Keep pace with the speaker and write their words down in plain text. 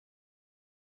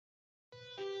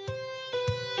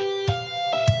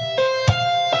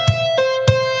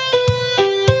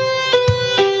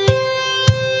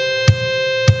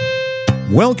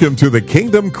Welcome to the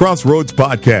Kingdom Crossroads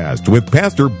podcast with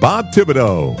Pastor Bob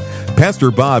Thibodeau. Pastor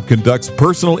Bob conducts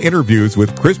personal interviews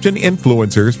with Christian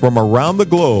influencers from around the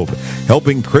globe,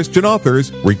 helping Christian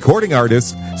authors, recording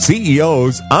artists,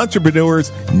 CEOs,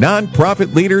 entrepreneurs,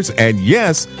 nonprofit leaders, and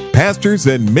yes, pastors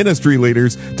and ministry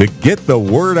leaders to get the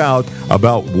word out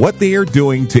about what they are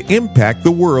doing to impact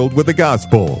the world with the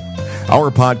gospel.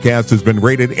 Our podcast has been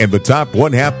rated in the top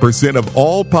 0.5% of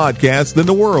all podcasts in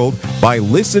the world by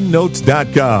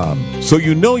listennotes.com, so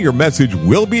you know your message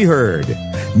will be heard.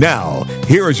 Now,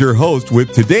 here is your host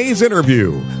with today's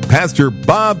interview, Pastor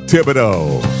Bob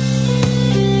Thibodeau.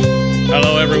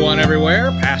 Hello, everyone,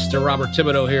 everywhere. Pastor Robert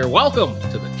Thibodeau here. Welcome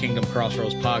to the Kingdom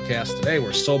Crossroads podcast today.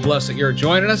 We're so blessed that you're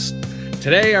joining us.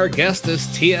 Today, our guest is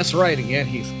T.S. Wright again.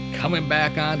 He's coming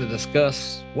back on to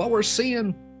discuss what we're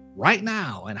seeing right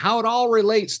now and how it all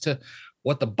relates to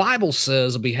what the Bible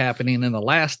says will be happening in the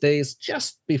last days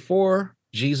just before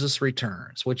Jesus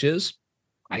returns, which is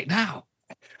right now.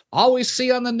 All we see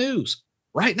on the news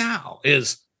right now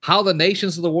is how the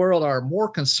nations of the world are more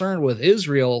concerned with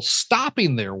Israel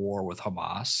stopping their war with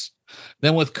Hamas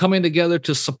than with coming together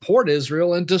to support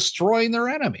Israel and destroying their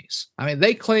enemies. I mean,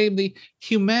 they claim the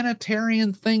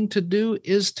humanitarian thing to do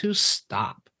is to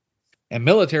stop. In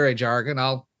military jargon,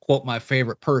 I'll quote my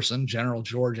favorite person, General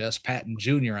George S. Patton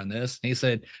Jr. on this. He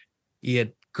said,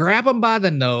 you grab them by the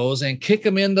nose and kick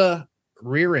them in the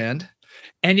rear end,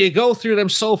 and you go through them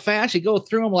so fast, you go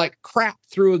through them like crap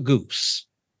through a goose.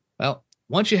 Well,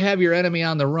 once you have your enemy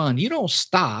on the run, you don't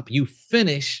stop, you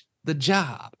finish the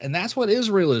job. And that's what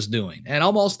Israel is doing. And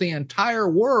almost the entire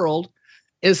world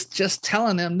is just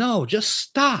telling them, no, just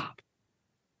stop.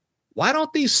 Why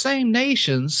don't these same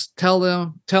nations tell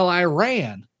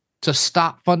Iran to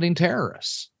stop funding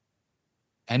terrorists?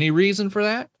 Any reason for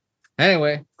that?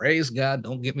 Anyway, praise God,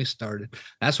 don't get me started.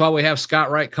 That's why we have Scott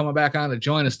Wright coming back on to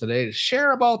join us today to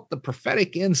share about the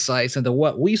prophetic insights into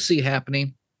what we see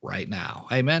happening right now.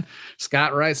 Amen.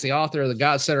 Scott Wright's the author of the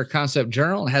God-Centered Concept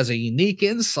Journal and has a unique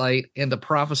insight into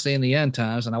prophecy in the end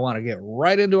times. And I want to get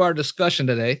right into our discussion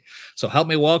today. So help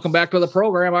me welcome back to the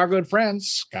program our good friend,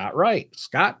 Scott Wright.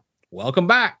 Scott, welcome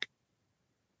back.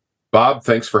 Bob,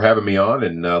 thanks for having me on,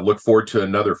 and look forward to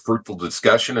another fruitful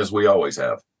discussion as we always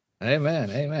have. Amen.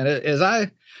 Amen. As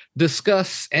I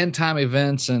discuss end-time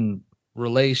events in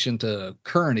relation to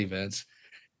current events,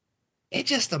 it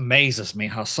just amazes me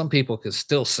how some people can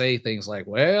still say things like,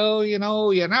 well, you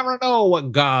never know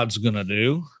what God's going to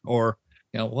do, or,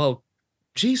 well,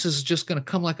 Jesus is just going to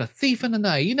come like a thief in the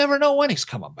night. You never know when he's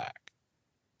coming back.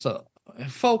 So,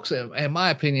 folks, in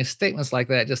my opinion, statements like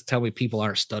that just tell me people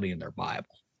aren't studying their Bible.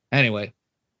 Anyway,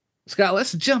 Scott,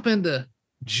 let's jump into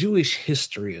Jewish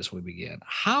history as we begin.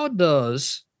 How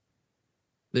does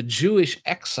the Jewish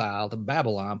exile to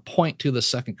Babylon point to the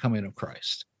second coming of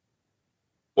Christ?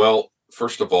 Well,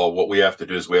 first of all, what we have to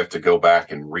do is we have to go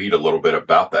back and read a little bit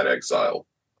about that exile.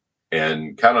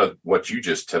 And kind of what you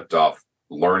just tipped off,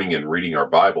 learning and reading our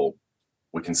Bible,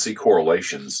 we can see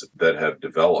correlations that have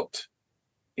developed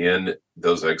in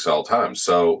those exile times.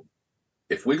 So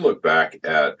if we look back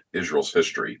at Israel's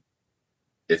history,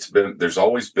 there's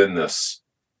always been this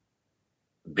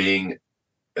being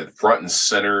at front and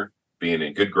center, being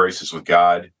in good graces with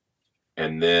God,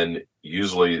 and then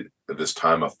usually this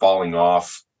time of falling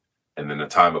off, and then a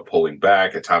time of pulling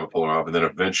back, a time of pulling off, and then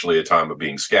eventually a time of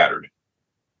being scattered,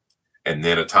 and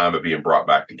then a time of being brought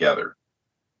back together.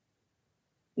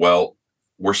 Well,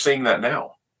 we're seeing that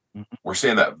now. Mm-hmm. We're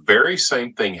seeing that very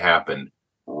same thing happen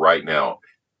right now,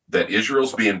 that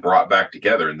Israel's being brought back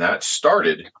together, and that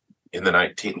started in the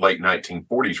late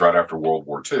 1940s, right after World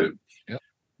War II. Yep.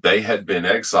 They had been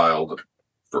exiled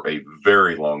for a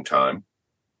very long time,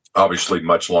 obviously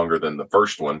much longer than the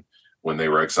first one when they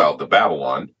were exiled to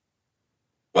Babylon.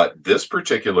 But this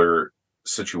particular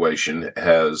situation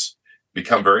has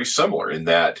become very similar in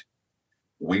that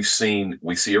we see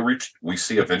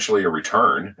eventually a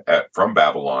return from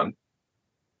Babylon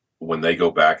when they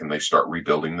go back and they start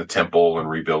rebuilding the temple and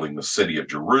rebuilding the city of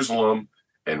Jerusalem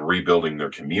and rebuilding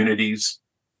their communities.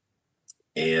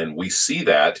 And we see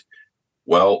that,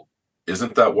 well,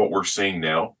 isn't that what we're seeing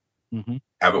now? Mm-hmm.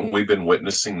 Haven't we been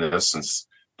witnessing this since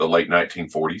the late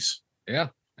 1940s? Yeah,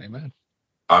 amen.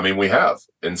 I mean, we have.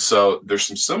 And so there's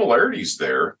some similarities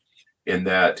there in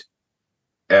that,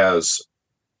 as,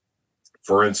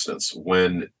 for instance,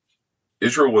 when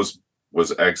Israel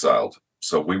was exiled,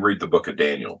 so we read the book of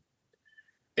Daniel,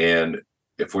 and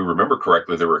if we remember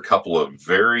correctly, there were a couple of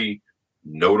very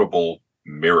notable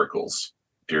miracles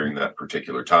during that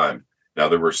particular time. Now,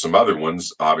 there were some other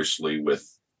ones, obviously,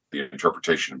 with the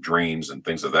interpretation of dreams and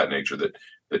things of that nature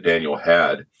that Daniel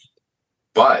had.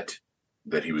 But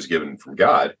that he was given from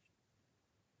God.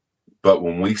 But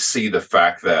when we see the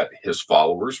fact that his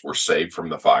followers were saved from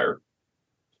the fire,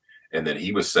 and then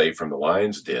he was saved from the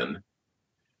lion's den,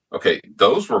 okay,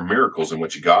 those were miracles in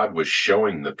which God was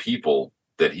showing the people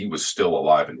that he was still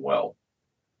alive and well.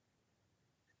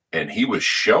 And he was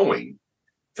showing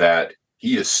that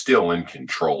he is still in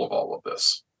control of all of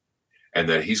this, and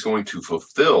that he's going to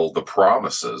fulfill the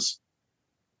promises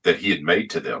that he had made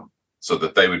to them, so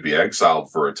that they would be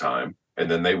exiled for a time, and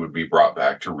then they would be brought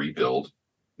back to rebuild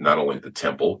not only the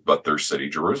temple, but their city,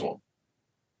 Jerusalem.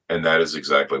 And that is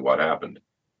exactly what happened.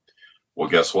 Well,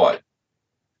 guess what?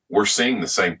 We're seeing the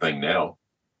same thing now.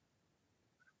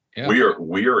 Yeah.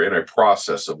 We are in a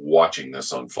process of watching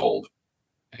this unfold.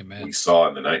 Amen. We saw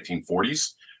in the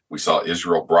 1940s, we saw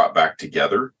Israel brought back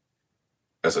together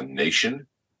as a nation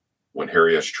when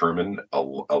Harry S. Truman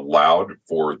allowed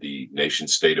for the nation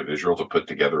state of Israel to put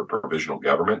together a provisional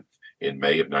government in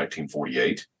May of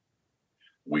 1948.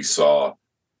 We saw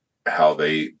how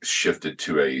they shifted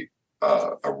to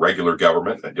a regular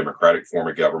government, a democratic form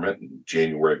of government in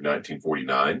January of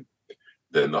 1949.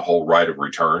 Then the whole right of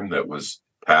return that was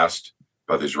passed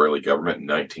by the Israeli government in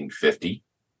 1950.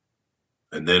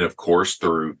 And then, of course,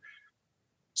 through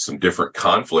some different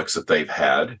conflicts that they've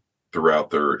had throughout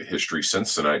their history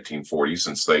since the 1940s,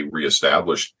 since they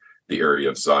reestablished the area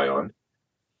of Zion,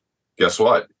 guess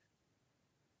what?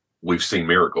 We've seen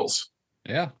miracles.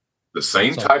 Yeah. The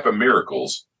same type of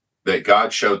miracles that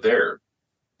God showed there.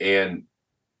 And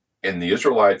the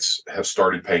Israelites have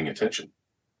started paying attention.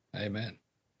 Amen.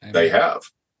 Amen. They have.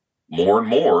 More and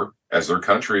more, as their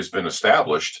country has been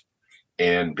established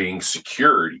and being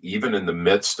secured, even in the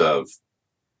midst of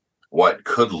what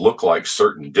could look like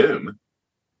certain doom,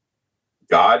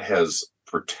 God has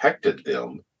protected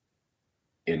them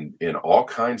in all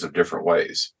kinds of different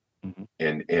ways.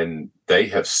 Mm-hmm. And they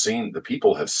have seen, the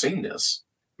people have seen this.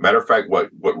 Matter of fact,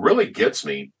 what really gets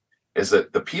me is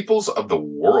that the peoples of the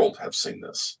world have seen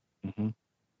this, mm-hmm.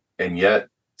 and yet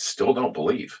still don't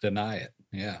believe. Deny it.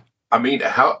 Yeah. I mean,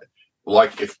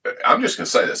 if I'm just going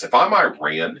to say this, if I'm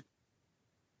Iran,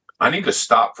 I need to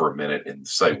stop for a minute and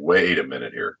say, wait a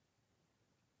minute here.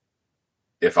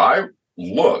 If I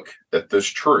look at this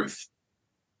truth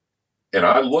and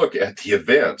I look at the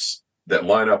events that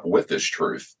line up with this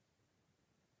truth,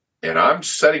 and I'm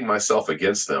setting myself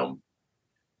against them,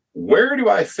 where do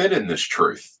I fit in this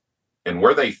truth? And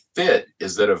where they fit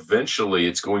is that eventually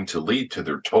it's going to lead to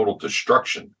their total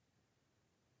destruction.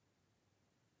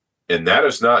 And that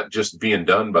is not just being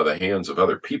done by the hands of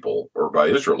other people or by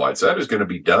Israelites. That is going to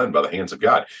be done by the hands of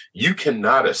God. You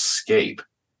cannot escape,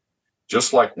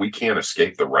 just like we can't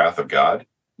escape the wrath of God,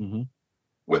 mm-hmm.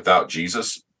 without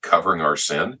Jesus covering our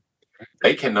sin.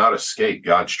 They cannot escape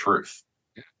God's truth.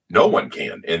 No one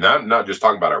can. And I'm not just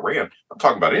talking about Iran. I'm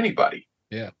talking about anybody.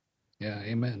 Yeah. Yeah.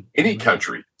 Amen. Any amen.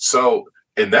 country. So,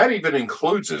 and that even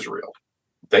includes Israel.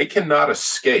 They cannot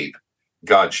escape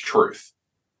God's truth.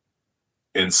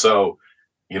 And so,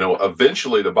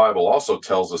 eventually the Bible also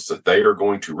tells us that they are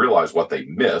going to realize what they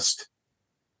missed,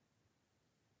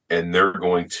 and they're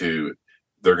going to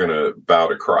bow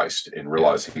to Christ and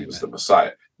realize he was the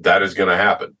Messiah. That is going to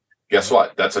happen. Guess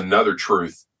what? That's another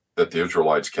truth that the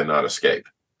Israelites cannot escape.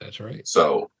 That's right.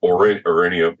 So, or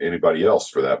anybody else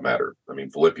for that matter. I mean,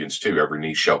 Philippians 2, every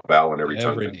knee shall bow and every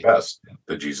tongue confess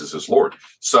that Jesus is Lord.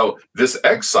 So this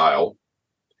exile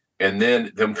and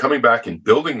then them coming back and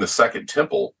building the second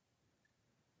temple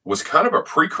was kind of a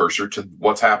precursor to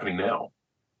what's happening now.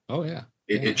 Oh, yeah.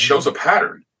 It shows a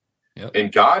pattern. Yep.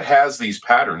 And God has these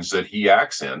patterns that he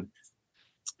acts in.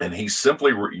 And he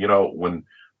simply,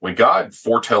 when God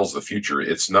foretells the future,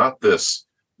 it's not this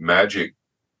magic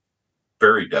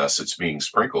fairy dust that's being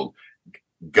sprinkled.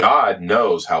 God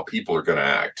knows how people are going to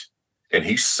act. And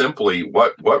he simply,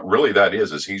 what really that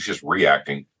is he's just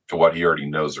reacting to what he already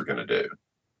knows they're going to do.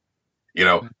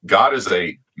 God is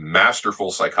a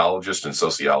masterful psychologist and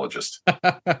sociologist.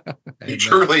 He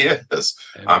truly is.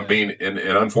 Amen. I mean, and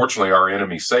unfortunately our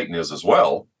enemy Satan is as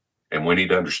well. And we need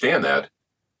to understand that.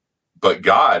 But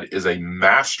God is a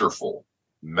masterful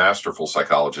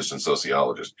psychologist and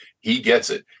sociologist. He gets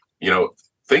it.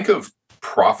 Think of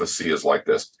prophecy as like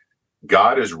this.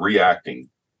 God is reacting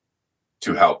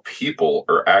to how people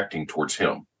are acting towards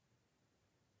him.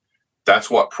 That's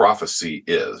what prophecy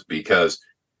is, because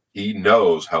he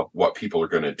knows what people are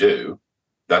going to do.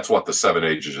 That's what the 7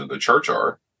 ages of the church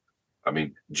are. I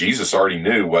mean, Jesus already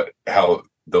knew how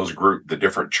the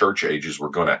different church ages were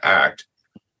going to act.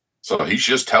 So he's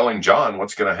just telling John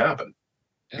what's going to happen.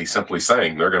 Yeah. He's simply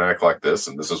saying they're going to act like this,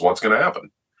 and this is what's going to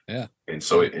happen. Yeah. And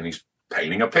so, and he's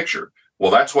painting a picture.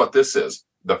 Well, that's what this is.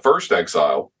 The first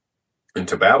exile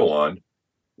into Babylon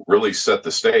really set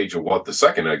the stage of what the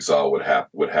second exile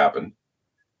would happen.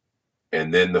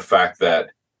 And then the fact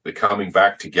that the coming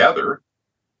back together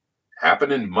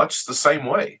happened in much the same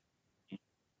way.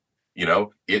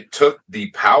 It took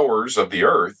the powers of the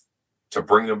earth to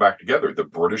bring them back together. The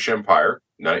British Empire,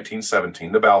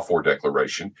 1917, the Balfour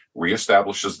Declaration,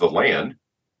 reestablishes the land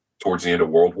towards the end of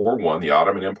World War I. The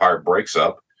Ottoman Empire breaks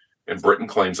up, and Britain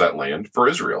claims that land for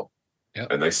Israel.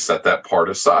 Yep. And they set that part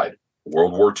aside.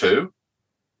 World War II,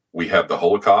 we have the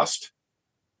Holocaust.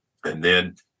 And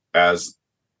then as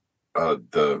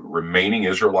the remaining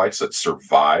Israelites that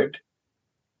survived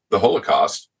the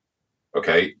Holocaust,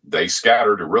 okay, they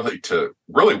scatter to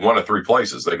really one of three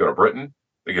places. They go to Britain,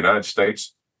 the United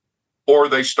States, or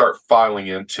they start filing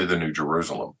into the New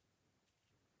Jerusalem,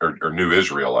 or New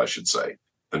Israel, I should say,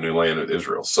 the new land of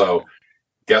Israel. So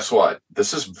guess what?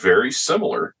 This is very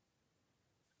similar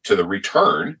to the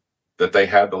return that they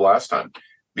had the last time.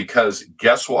 Because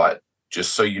guess what?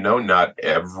 Just so you know, not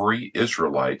every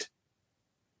Israelite,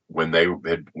 when they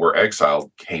were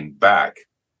exiled, came back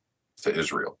to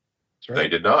Israel. Right. They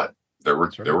did not. There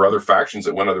were other factions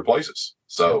that went other places.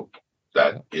 So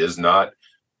this is not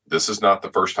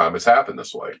the first time it's happened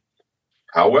this way.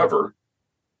 However,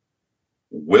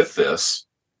 with this,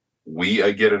 we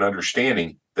get an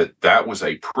understanding that was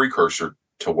a precursor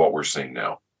to what we're seeing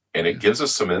now. And it gives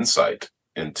us some insight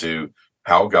into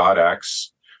how God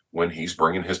acts when he's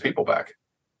bringing his people back.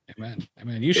 Amen.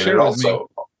 You shared with me.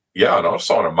 Yeah, and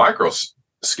also on a micro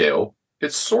scale,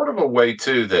 it's sort of a way,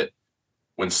 too, that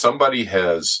when somebody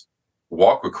has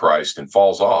walked with Christ and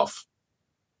falls off,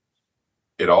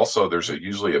 there's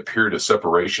usually a period of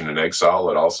separation and exile.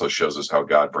 It also shows us how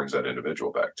God brings that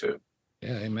individual back, too.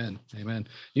 Yeah, amen.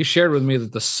 You shared with me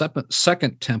that the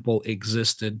second temple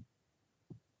existed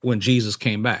when Jesus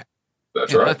came back.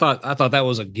 That's right. I thought that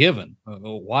was a given.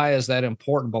 Why is that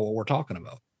important about what we're talking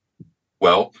about?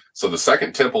 Well, so the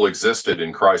second temple existed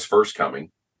in Christ's first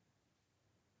coming.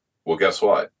 Well, guess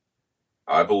what?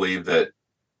 I believe that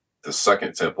the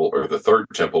second temple or the third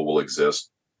temple will exist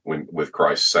with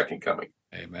Christ's second coming.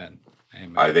 Amen.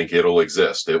 I think it'll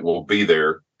exist. It will be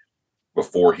there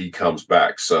before he comes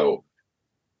back. So,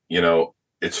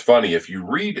 it's funny if you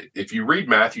read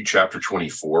Matthew chapter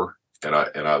 24, and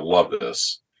I love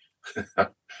this, and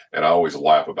I always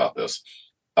laugh about this.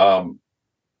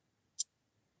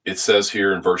 It says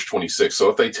here in verse 26, so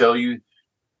if they tell you,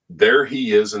 there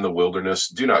he is in the wilderness,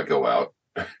 do not go out,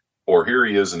 or here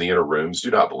he is in the inner rooms, do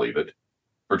not believe it.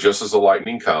 For just as the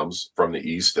lightning comes from the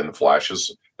east and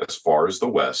flashes as far as the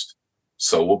west,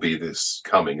 so will be this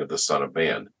coming of the Son of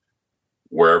Man.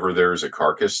 Wherever there is a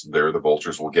carcass, there the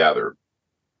vultures will gather.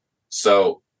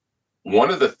 So one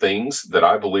of the things that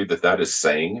I believe that is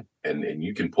saying, and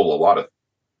you can pull a lot of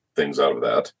things out of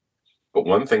that, but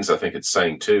one of the things I think it's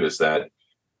saying too is that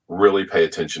really pay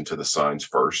attention to the signs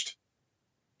first,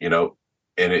 and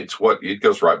it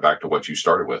goes right back to what you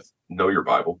started with. Know your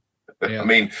Bible. Yeah.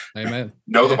 Amen.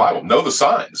 Know the Bible, know the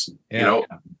signs,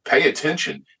 pay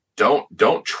attention.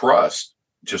 Don't trust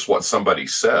just what somebody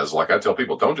says. Like I tell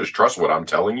people, don't just trust what I'm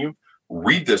telling you.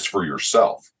 Read this for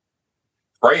yourself.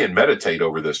 Pray and meditate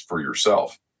over this for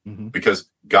yourself, because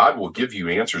God will give you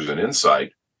answers and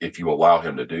insight if you allow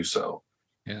him to do so.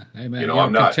 Yeah, amen.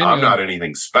 I'm not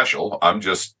anything special. I'm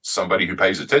just somebody who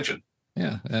pays attention.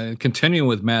 Yeah. Continuing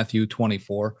with Matthew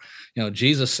 24,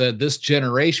 Jesus said, this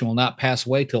generation will not pass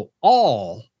away till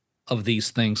all of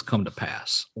these things come to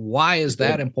pass. Why is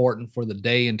that important for the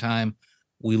day and time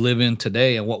we live in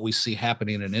today and what we see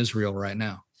happening in Israel right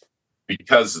now?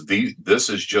 Because this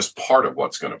is just part of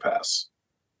what's going to pass.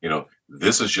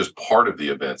 This is just part of the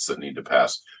events that need to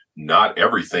pass. Not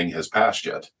everything has passed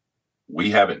yet.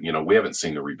 We haven't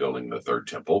seen the rebuilding of the third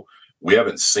temple. We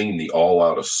haven't seen the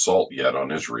all-out assault yet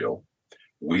on Israel.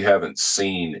 We haven't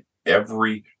seen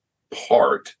every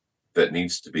part that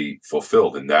needs to be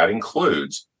fulfilled, and that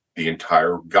includes the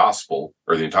entire gospel,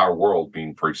 or the entire world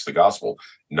being preached the gospel.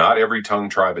 Not every tongue,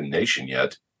 tribe, and nation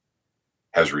yet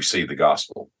has received the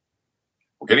gospel.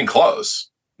 We're getting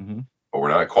close, but we're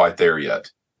not quite there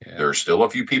yet. Yeah. There are still a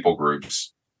few people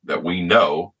groups that we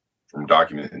know from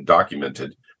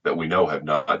documented that we know have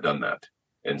not done that.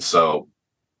 And so,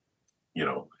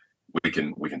 we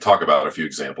can talk about a few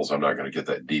examples. I'm not going to get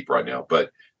that deep right now,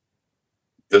 but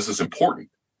this is important.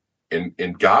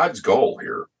 And God's goal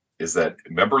here is that,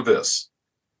 remember this,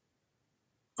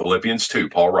 Philippians 2,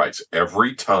 Paul writes,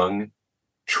 every tongue,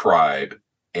 tribe,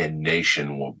 and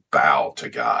nation will bow to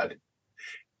God.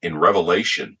 In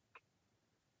Revelation,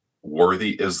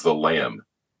 worthy is the Lamb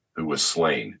who was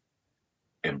slain,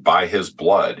 and by his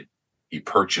blood he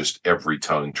purchased every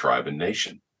tongue, tribe, and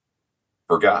nation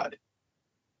for God.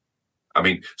 I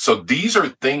mean, so these are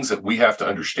things that we have to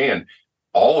understand.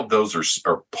 All of those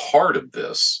are part of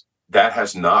this that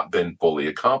has not been fully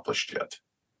accomplished yet.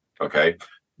 Okay.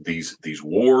 These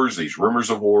wars, these rumors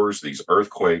of wars, these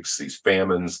earthquakes, these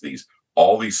famines,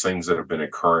 all these things that have been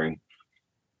occurring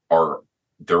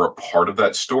they're a part of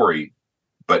that story,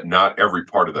 but not every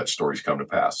part of that story's come to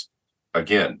pass.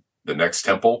 Again, the next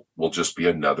temple will just be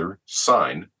another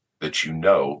sign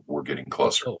that we're getting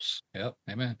closer. Close. Yep.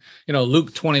 Amen.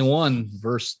 Luke 21,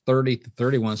 verse 30 to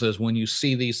 31 says, when you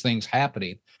see these things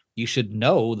happening, you should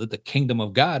know that the kingdom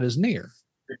of God is near.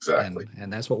 Exactly.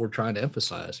 And that's what we're trying to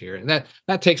emphasize here. And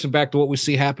that takes me back to what we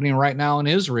see happening right now in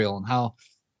Israel and how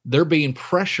they're being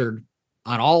pressured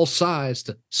on all sides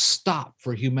to stop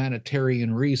for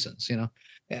humanitarian reasons. And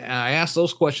I asked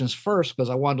those questions first because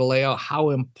I wanted to lay out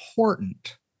how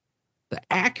important the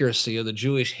accuracy of the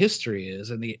Jewish history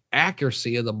is and the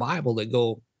accuracy of the Bible that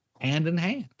go hand in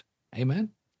hand. Amen.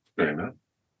 Amen.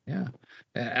 Yeah.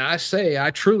 And I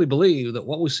truly believe that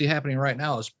what we see happening right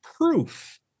now is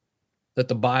proof that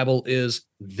the Bible is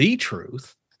the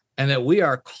truth and that we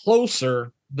are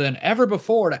closer than ever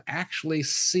before to actually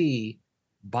see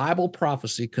Bible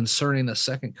prophecy concerning the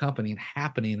second coming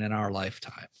happening in our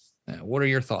lifetime. What are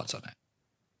your thoughts on that?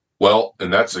 Well,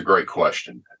 and that's a great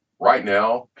question. Right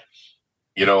now,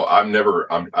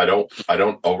 I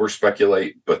don't over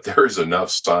speculate, but there's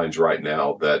enough signs right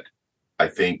now that I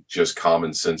think just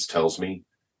common sense tells me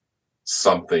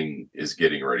something is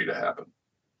getting ready to happen.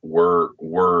 We're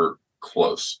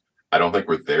close. I don't think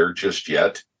we're there just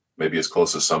yet, maybe as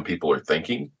close as some people are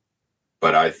thinking,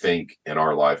 but I think in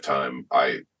our lifetime,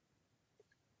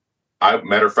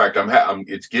 matter of fact,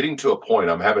 it's getting to a point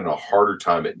I'm having a harder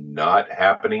time it not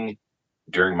happening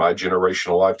during my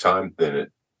generational lifetime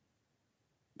that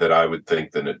I would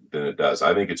think than it does.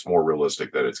 I think it's more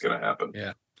realistic that it's going to happen.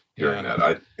 Yeah. During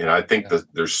that. I think that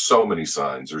there's so many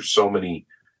signs, there's so many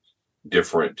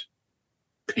different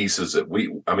pieces that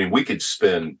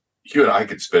you and I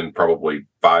could spend probably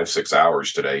 5-6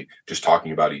 hours today just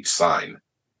talking about each sign.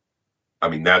 I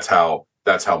mean, that's how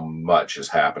much is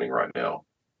happening right now.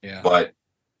 Yeah. But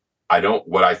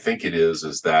what I think it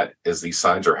is that as these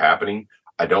signs are happening,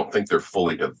 I don't think they're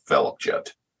fully developed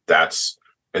yet. That's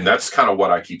kind of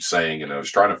what I keep saying. And I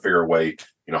was trying to figure a way,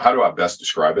 how do I best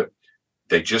describe it?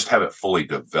 They just haven't fully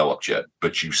developed yet,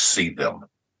 but you see them.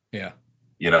 Yeah.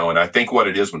 And I think what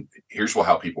it is here's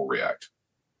how people react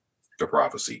to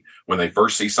prophecy. When they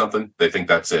first see something, they think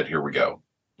that's it. Here we go.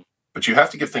 But you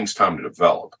have to give things time to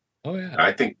develop. Oh, yeah. And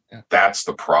I think that's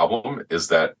the problem, is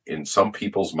that in some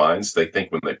people's minds, they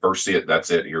think when they first see it,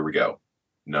 that's it. Here we go.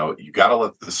 No, you got to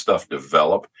let this stuff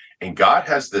develop. And God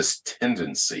has this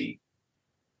tendency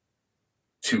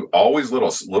to always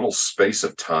little space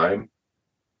of time,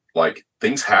 like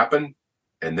things happen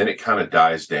and then it kind of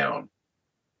dies down.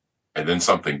 And then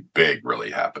something big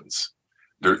really happens.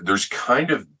 There's kind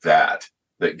of that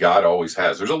God always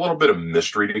has. There's a little bit of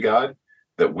mystery to God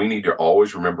that we need to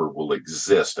always remember will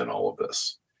exist in all of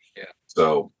this. Yeah.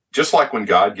 So just like when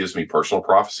God gives me personal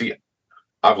prophecy,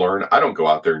 I've learned I don't go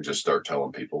out there and just start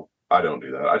telling people. I don't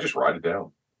do that. I just write it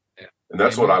down. Yeah. And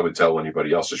that's Amen. what I would tell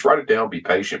anybody else. Just write it down, be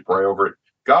patient, pray over it.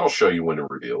 God will show you when to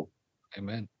reveal.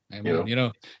 Amen.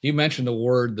 Amen. You mentioned a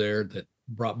word there that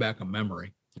brought back a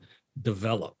memory.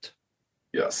 Developed.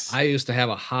 Yes. I used to have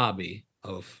a hobby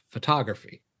of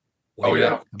photography.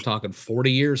 Yeah. I'm talking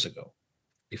 40 years ago,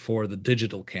 before the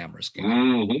digital cameras came.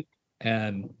 Mm-hmm.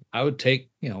 And I would take,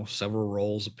 several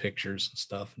rolls of pictures and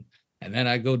stuff. And then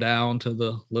I go down to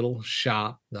the little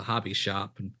shop, the hobby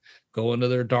shop, and go into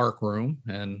their dark room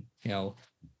and,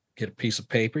 get a piece of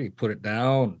paper, you put it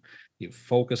down, you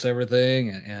focus everything,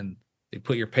 and you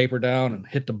put your paper down and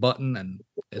hit the button and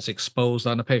it's exposed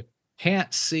on the paper.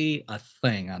 Can't see a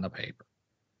thing on the paper.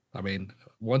 I mean,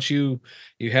 once you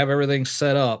have everything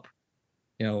set up,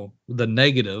 the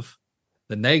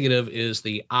negative is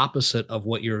the opposite of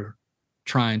what you're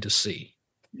trying to see.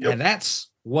 Yep. And that's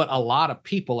what a lot of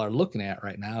people are looking at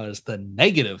right now, is the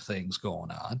negative things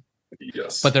going on.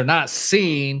 Yes. But they're not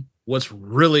seeing what's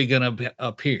really going to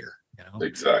appear.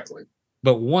 Exactly.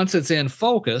 But once it's in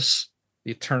focus,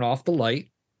 you turn off the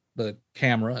light, the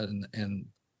camera, and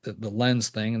the lens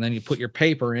thing, and then you put your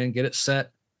paper in, get it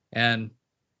set, and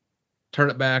turn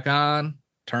it back on,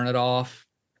 turn it off.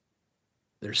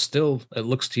 There's still, it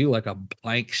looks to you like a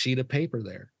blank sheet of paper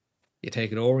there. You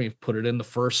take it over, you put it in the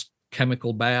first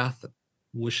chemical bath,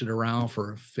 wish it around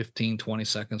for 15, 20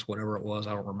 seconds, whatever it was.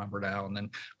 I don't remember now. And then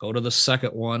go to the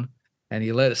second one and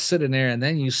you let it sit in there, and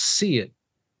then you see it.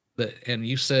 And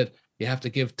you said you have to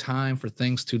give time for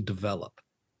things to develop.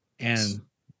 And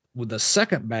with the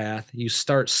second bath, you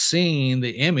start seeing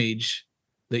the image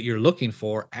that you're looking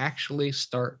for actually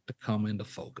start to come into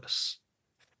focus.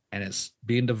 And it's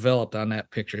being developed on that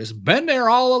picture. It's been there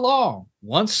all along.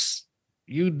 Once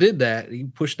you did that, you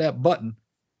pushed that button,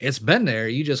 it's been there.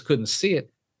 You just couldn't see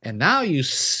it. And now you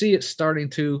see it starting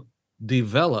to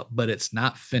develop, but it's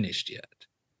not finished yet.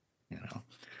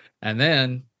 And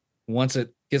then once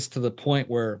it gets to the point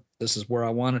where this is where I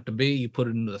want it to be, you put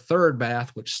it into the third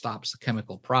bath, which stops the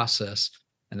chemical process,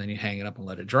 and then you hang it up and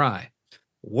let it dry.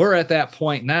 We're at that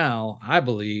point now, I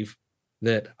believe,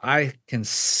 that I can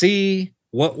see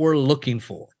what we're looking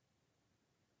for.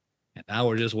 And now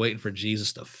we're just waiting for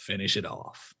Jesus to finish it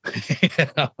off.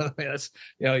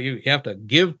 You have to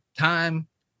give time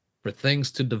for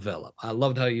things to develop. I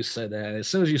loved how you said that. As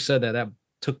soon as you said that, that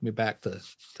took me back to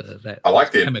that. I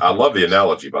love the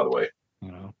analogy, by the way.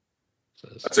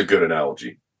 That's a good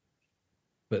analogy.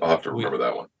 But I'll have to remember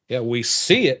that one. Yeah, we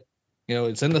see it.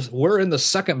 We're in the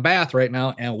second bath right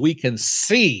now, and we can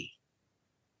see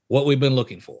what we've been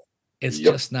looking for. It's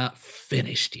just not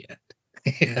finished yet.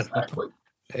 Exactly.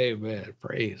 Amen.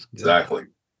 Praise God. Exactly.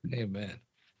 Amen.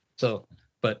 So,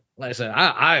 but like I said,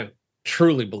 I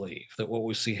truly believe that what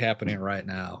we see happening right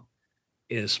now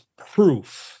is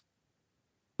proof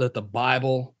that the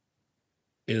Bible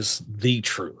is the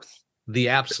truth, the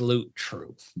absolute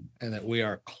truth, and that we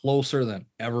are closer than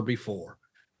ever before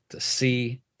to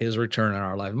see his return in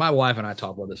our life. My wife and I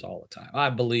talk about this all the time.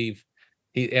 I believe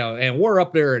and we're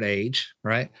up there in age,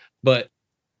 right? But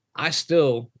we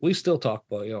still talk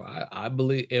about, I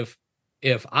believe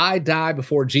if I die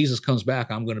before Jesus comes back,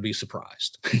 I'm going to be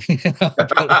surprised.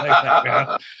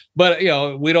 But,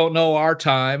 we don't know our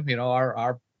time.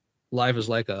 Our life is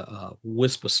like a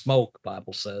wisp of smoke,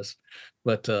 Bible says.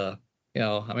 But, I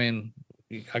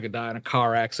could die in a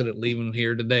car accident leaving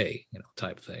here today,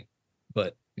 type thing.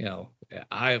 But,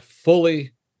 I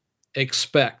fully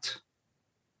expect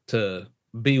to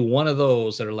be one of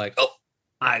those that are like, oh,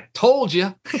 I told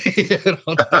you.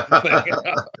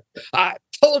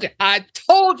 I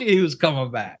told you he was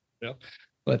coming back.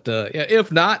 But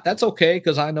if not, that's okay,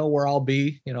 because I know where I'll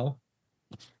be,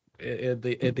 at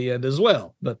the end as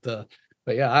well. But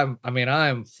yeah,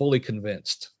 I'm fully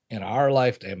convinced in our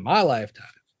lifetime, my lifetime,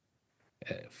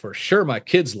 for sure, my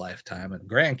kids' lifetime and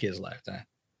grandkids' lifetime,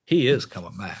 he is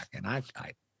coming back, and I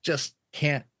just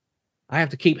can't. I have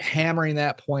to keep hammering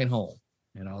that point home,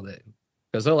 that.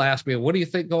 Because they'll ask me, what do you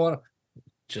think going on?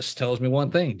 Just tells me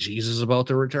one thing: Jesus is about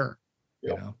to return.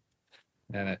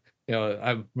 And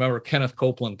I remember Kenneth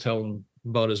Copeland telling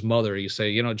about his mother. He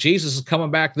say, Jesus is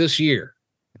coming back this year.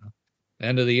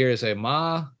 End of the year, he say,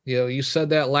 Ma, you said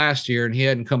that last year and he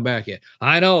hadn't come back yet.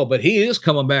 I know, but he is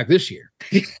coming back this year.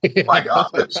 My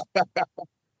gosh.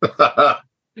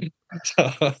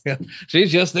 So,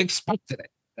 she's just expecting it.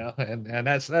 And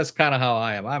that's kind of how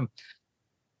I am.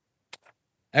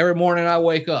 Every morning I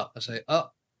wake up, I say, oh,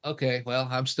 okay, well,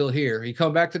 I'm still here. Are you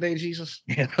coming back today, Jesus?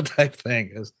 Type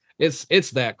thing.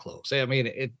 It's that close.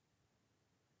 Again,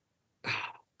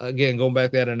 going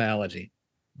back to that analogy,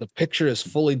 the picture is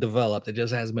fully developed. It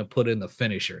just hasn't been put in the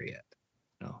finisher yet.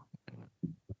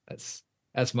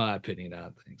 That's my opinion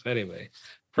on things. Anyway,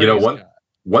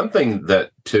 one thing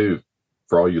that, too,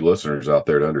 for all you listeners out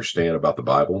there to understand about the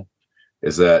Bible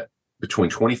is that between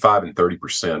 25 and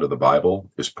 30% of the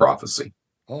Bible is prophecy.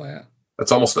 Oh, yeah.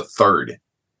 That's almost a third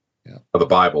of the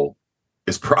Bible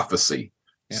is prophecy.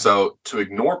 Yeah. So to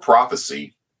ignore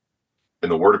prophecy in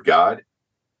the Word of God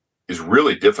is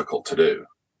really difficult to do.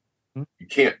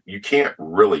 Mm-hmm. You can't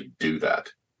really do that.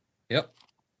 Yep.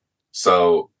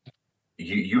 So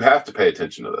you have to pay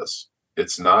attention to this.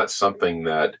 It's not something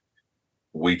that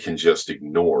we can just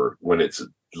ignore when it's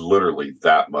literally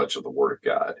that much of the Word of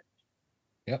God.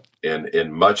 Yep.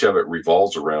 And much of it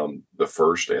revolves around the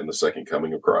first and the second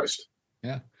coming of Christ.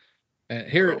 Yeah. And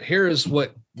here is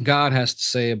what God has to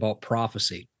say about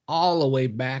prophecy all the way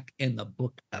back in the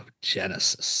book of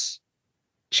Genesis,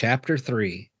 chapter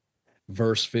 3,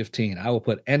 verse 15. I will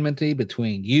put enmity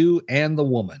between you and the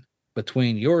woman,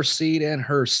 between your seed and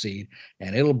her seed,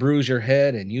 and it'll bruise your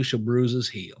head and you shall bruise his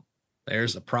heel.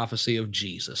 There's the prophecy of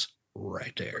Jesus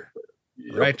right there.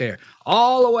 Yep. Right there.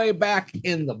 All the way back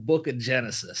in the book of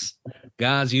Genesis,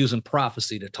 God's using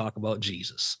prophecy to talk about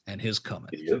Jesus and his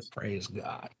coming. Praise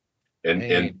God.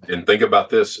 And think about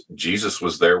this. Jesus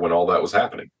was there when all that was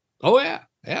happening. Oh, yeah.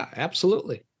 Yeah,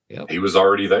 absolutely. Yep. He was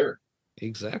already there.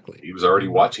 Exactly. He was already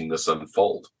watching this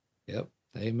unfold. Yep.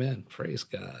 Amen. Praise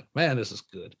God. Man, this is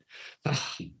good.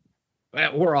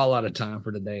 Man, we're all out of time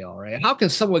for today, all right. How can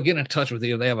someone get in touch with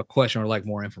you if they have a question or like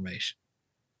more information?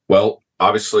 Well,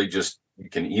 obviously, you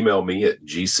can email me at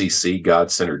GCC God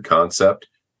Centered Concept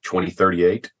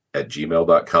 2038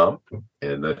 gmail.com.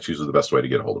 And that's usually the best way to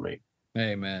get a hold of me.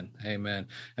 Amen. Amen.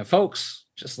 And folks,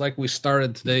 just like we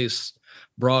started today's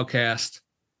broadcast,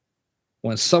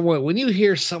 when you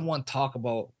hear someone talk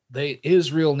about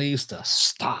Israel needs to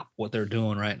stop what they're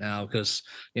doing right now because,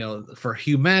 for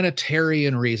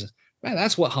humanitarian reasons, man,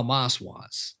 that's what Hamas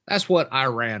wants. That's what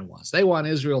Iran wants. They want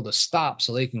Israel to stop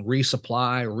so they can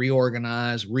resupply,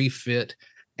 reorganize, refit,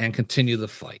 and continue the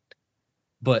fight.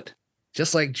 But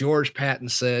just like George Patton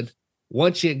said,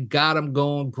 once you got them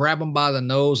going, grab them by the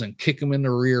nose and kick them in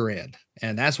the rear end.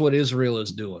 And that's what Israel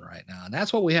is doing right now. And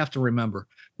that's what we have to remember.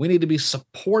 We need to be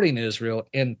supporting Israel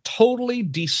in totally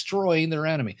destroying their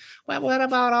enemy. Well, what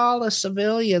about all the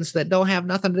civilians that don't have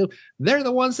nothing to do? They're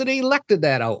the ones that elected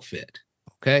that outfit.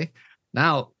 Okay.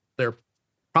 Now they're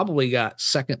probably got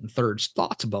second and third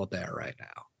thoughts about that right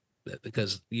now,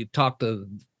 because you talk to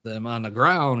them on the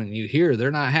ground and you hear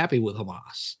they're not happy with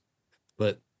Hamas,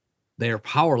 but they are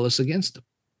powerless against them.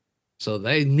 So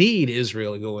they need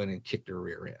Israel to go in and kick their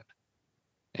rear end.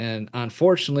 And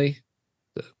unfortunately,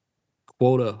 to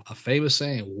quote a famous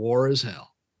saying, war is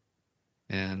hell.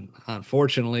 And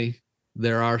unfortunately,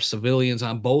 there are civilians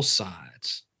on both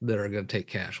sides that are going to take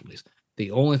casualties.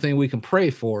 The only thing we can pray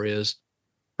for is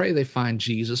pray they find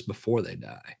Jesus before they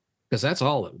die, because that's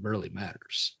all that really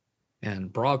matters.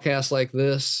 And broadcasts like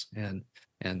this and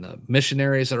the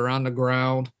missionaries that are on the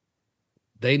ground,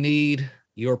 they need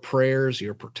your prayers,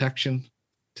 your protection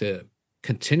to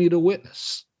continue to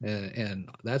witness. And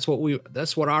that's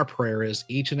what our prayer is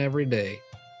each and every day,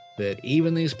 that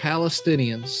even these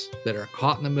Palestinians that are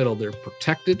caught in the middle, they're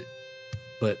protected,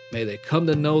 but may they come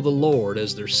to know the Lord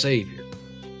as their Savior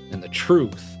and the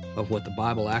truth of what the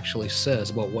Bible actually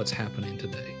says about what's happening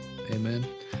today. Amen.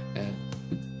 And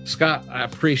Scott, I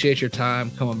appreciate your time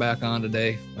coming back on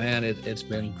today. Man, it's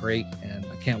been great, and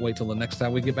I can't wait till the next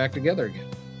time we get back together again.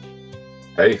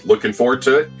 Hey, looking forward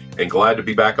to it, and glad to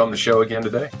be back on the show again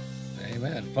today.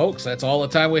 Amen. Folks, that's all the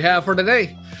time we have for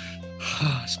today.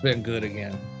 It's been good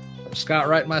again. From Scott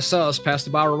Wright and myself, Pastor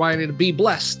Bob reminding you to be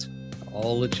blessed in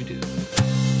all that you do.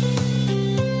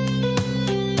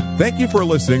 Thank you for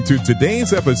listening to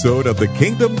today's episode of the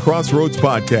Kingdom Crossroads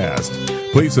Podcast.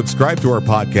 Please subscribe to our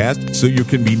podcast so you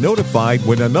can be notified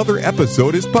when another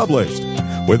episode is published.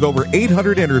 With over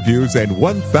 800 interviews and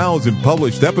 1,000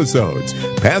 published episodes,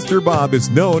 Pastor Bob is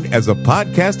known as a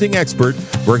podcasting expert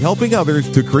for helping others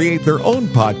to create their own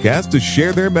podcast to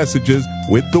share their messages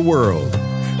with the world.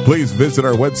 Please visit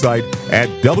our website at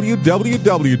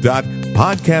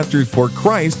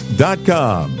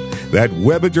www.podcastersforchrist.com. That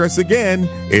web address again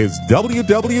is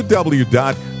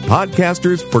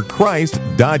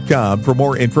www.podcastersforchrist.com for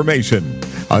more information.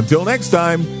 Until next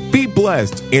time, be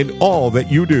blessed in all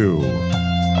that you do.